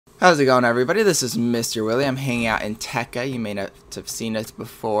How's it going, everybody? This is MrYourWilly. I'm hanging out in Tekka. You may not have seen it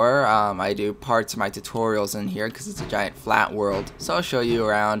before. I do parts of my tutorials in here because it's a giant flat world. So I'll show you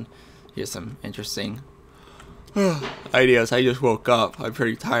around. Here's some interesting ideas. I just woke up. I'm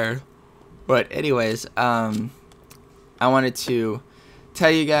pretty tired. But anyways, I wanted to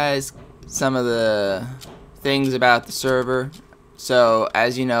tell you guys some of the things about the server. So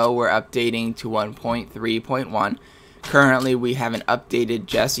as you know, we're updating to 1.3.1. Currently, we haven't updated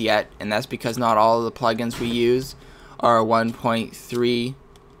just yet, and that's because not all of the plugins we use are 1.3.1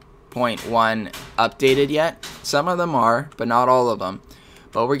 updated yet. Some of them are, but not all of them.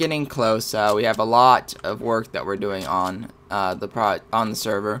 But we're getting close. We have a lot of work that we're doing on the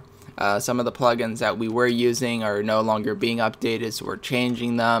server. Some of the plugins that we were using are no longer being updated, so we're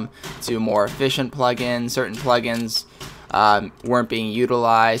changing them to more efficient plugins. Certain plugins weren't being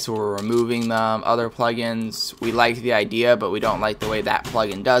utilized, so we're removing them. Other plugins, we like the idea, but we don't like the way that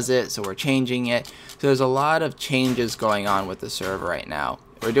plugin does it, so we're changing it. So there's a lot of changes going on with the server right now.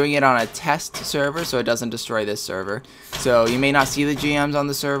 We're doing it on a test server, so it doesn't destroy this server. So you may not see the GMs on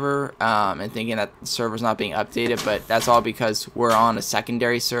the server and thinking that the server's not being updated, but that's all because we're on a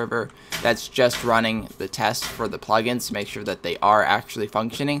secondary server that's just running the test for the plugins to make sure that they are actually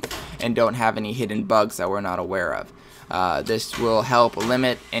functioning and don't have any hidden bugs that we're not aware of. This will help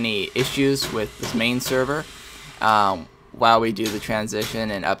limit any issues with this main server while we do the transition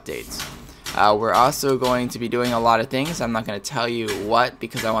and updates. We're also going to be doing a lot of things. I'm not going to tell you what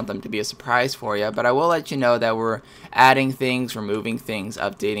because I want them to be a surprise for you, but I will let you know that we're adding things, removing things,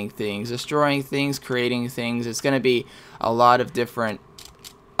 updating things, destroying things, creating things. It's going to be a lot of different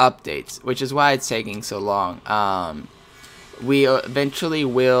updates, which is why it's taking so long. We eventually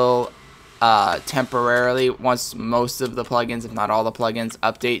will temporarily, once most of the plugins, if not all the plugins,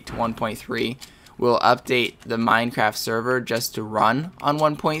 update to 1.3, we'll update the Minecraft server just to run on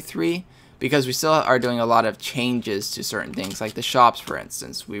 1.3 because we still are doing a lot of changes to certain things, like the shops, for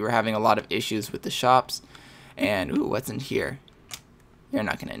instance. We were having a lot of issues with the shops, and ooh, what's in here? You're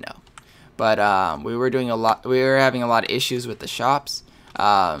not gonna know. But we were having a lot of issues with the shops,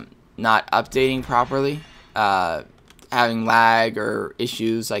 not updating properly, having lag or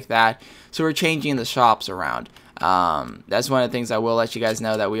issues like that. So we're changing the shops around. That's one of the things I will let you guys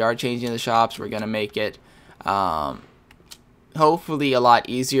know, that we are changing the shops. We're going to make it hopefully a lot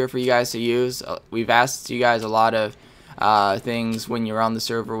easier for you guys to use. We've asked you guys a lot of things when you're on the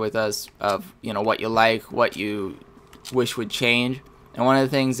server with us of, you know, what you like, what you wish would change. And one of the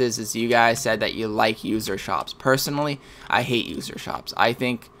things is you guys said that you like user shops. Personally, I hate user shops. I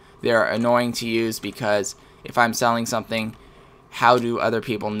think they're annoying to use because if I'm selling something, how do other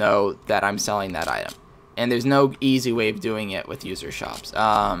people know that I'm selling that item? And there's no easy way of doing it with user shops.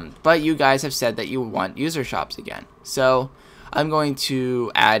 But you guys have said that you want user shops again. So I'm going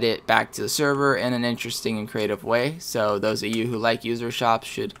to add it back to the server in an interesting and creative way. So those of you who like user shops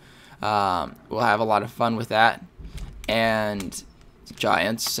should will have a lot of fun with that. And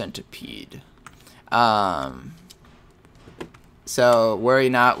giant centipede. So worry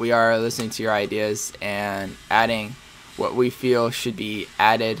not, we are listening to your ideas and adding what we feel should be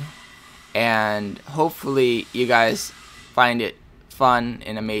added, and hopefully you guys find it fun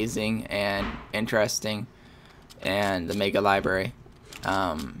and amazing and interesting, and the mega library.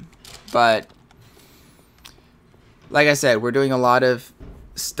 But like I said, we're doing a lot of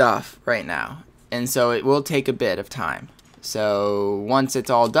stuff right now, and so it will take a bit of time. So once it's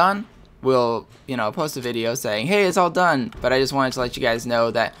all done, we'll, you know, post a video saying, hey, it's all done. But I just wanted to let you guys know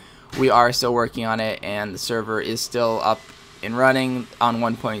that we are still working on it, and the server is still up and running on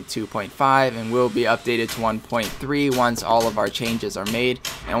 1.2.5 and will be updated to 1.3 once all of our changes are made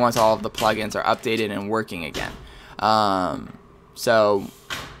and once all of the plugins are updated and working again. So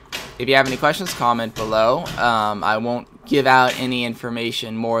if you have any questions, comment below. I won't give out any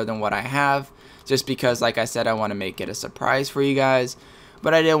information more than what I have, just because, like I said, I want to make it a surprise for you guys.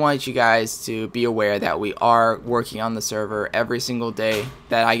 But I did want you guys to be aware that we are working on the server every single day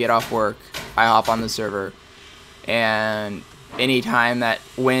that I get off work. I hop on the server, and anytime that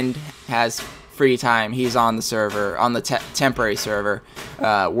Wind has free time, he's on the server, on the temporary server,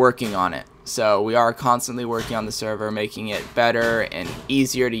 working on it. So we are constantly working on the server, making it better and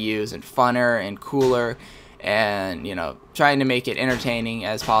easier to use and funner and cooler, and, you know, trying to make it entertaining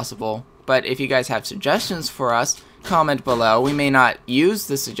as possible. But if you guys have suggestions for us, comment below. We may not use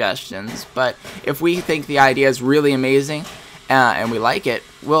the suggestions, but if we think the idea is really amazing and we like it,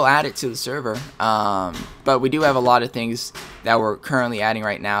 we'll add it to the server. But we do have a lot of things that we're currently adding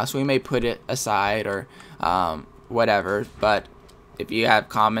right now, so we may put it aside or whatever. But if you have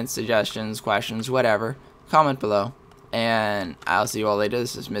comments, suggestions, questions, whatever, comment below. And I'll see you all later.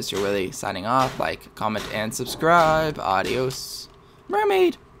 This is Mr. Willy signing off. Like, comment, and subscribe. Adios,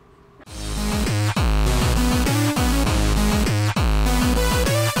 mermaid.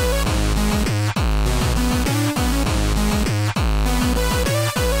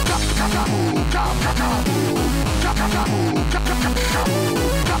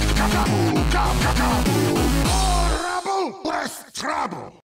 Trouble, less trouble.